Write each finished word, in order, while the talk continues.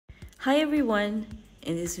Hi everyone!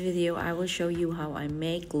 In this video, I will show you how I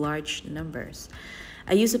make large numbers.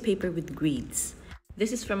 I use a paper with grids.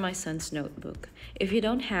 This is from my son's notebook. If you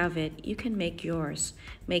don't have it, you can make yours.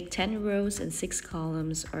 Make 10 rows and 6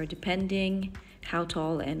 columns, or depending how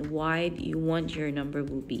tall and wide you want your number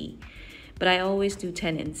will be. But I always do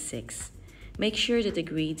 10 and 6. Make sure that the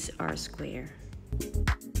grids are square.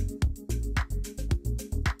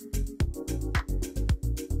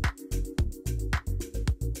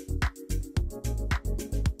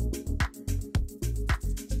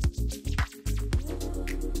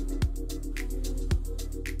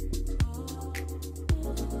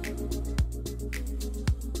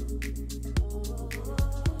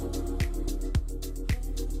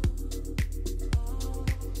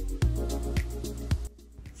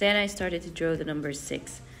 Then I started to draw the number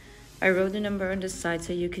 6. I wrote the number on the side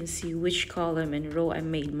so you can see which column and row I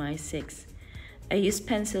made my 6. I used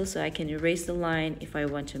pencil so I can erase the line if I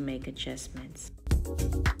want to make adjustments.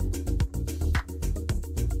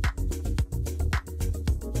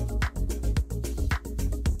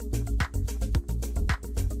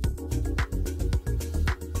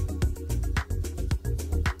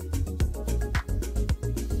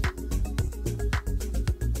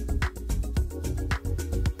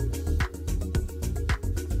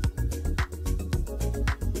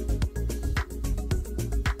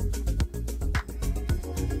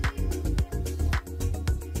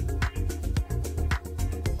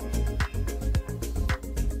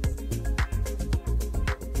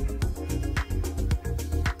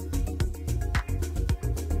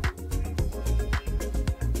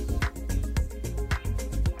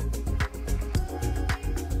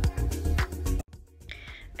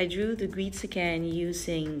 I drew the grids again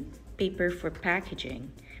using paper for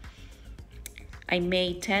packaging. I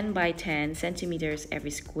made 10 by 10 centimeters every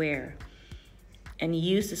square and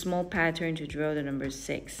used a small pattern to draw the number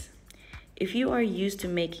 6. If you are used to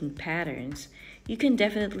making patterns, you can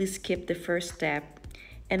definitely skip the first step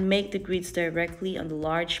and make the grids directly on the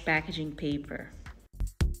large packaging paper.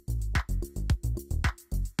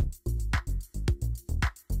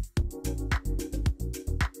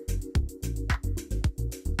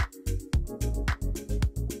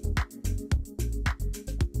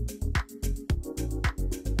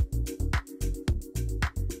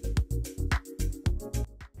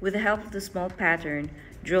 With the help of the small pattern,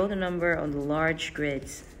 draw the number on the large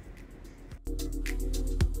grids.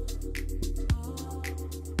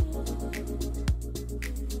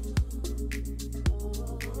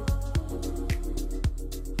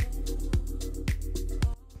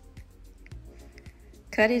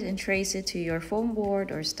 Cut it and trace it to your foam board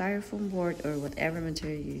or styrofoam board or whatever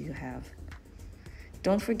material you have.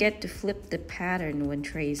 Don't forget to flip the pattern when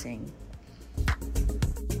tracing.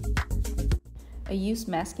 I use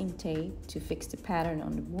masking tape to fix the pattern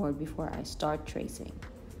on the board before I start tracing.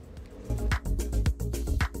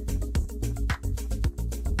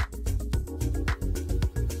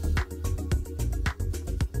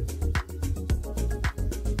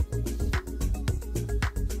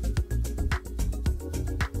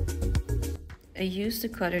 I used the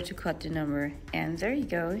cutter to cut the number, and there you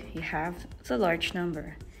go, you have the large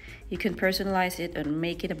number. You can personalize it and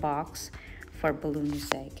make it a box for balloon's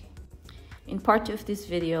sake. In part 2 of this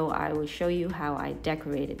video, I will show you how I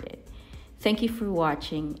decorated it. Thank you for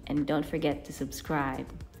watching and don't forget to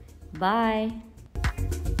subscribe. Bye!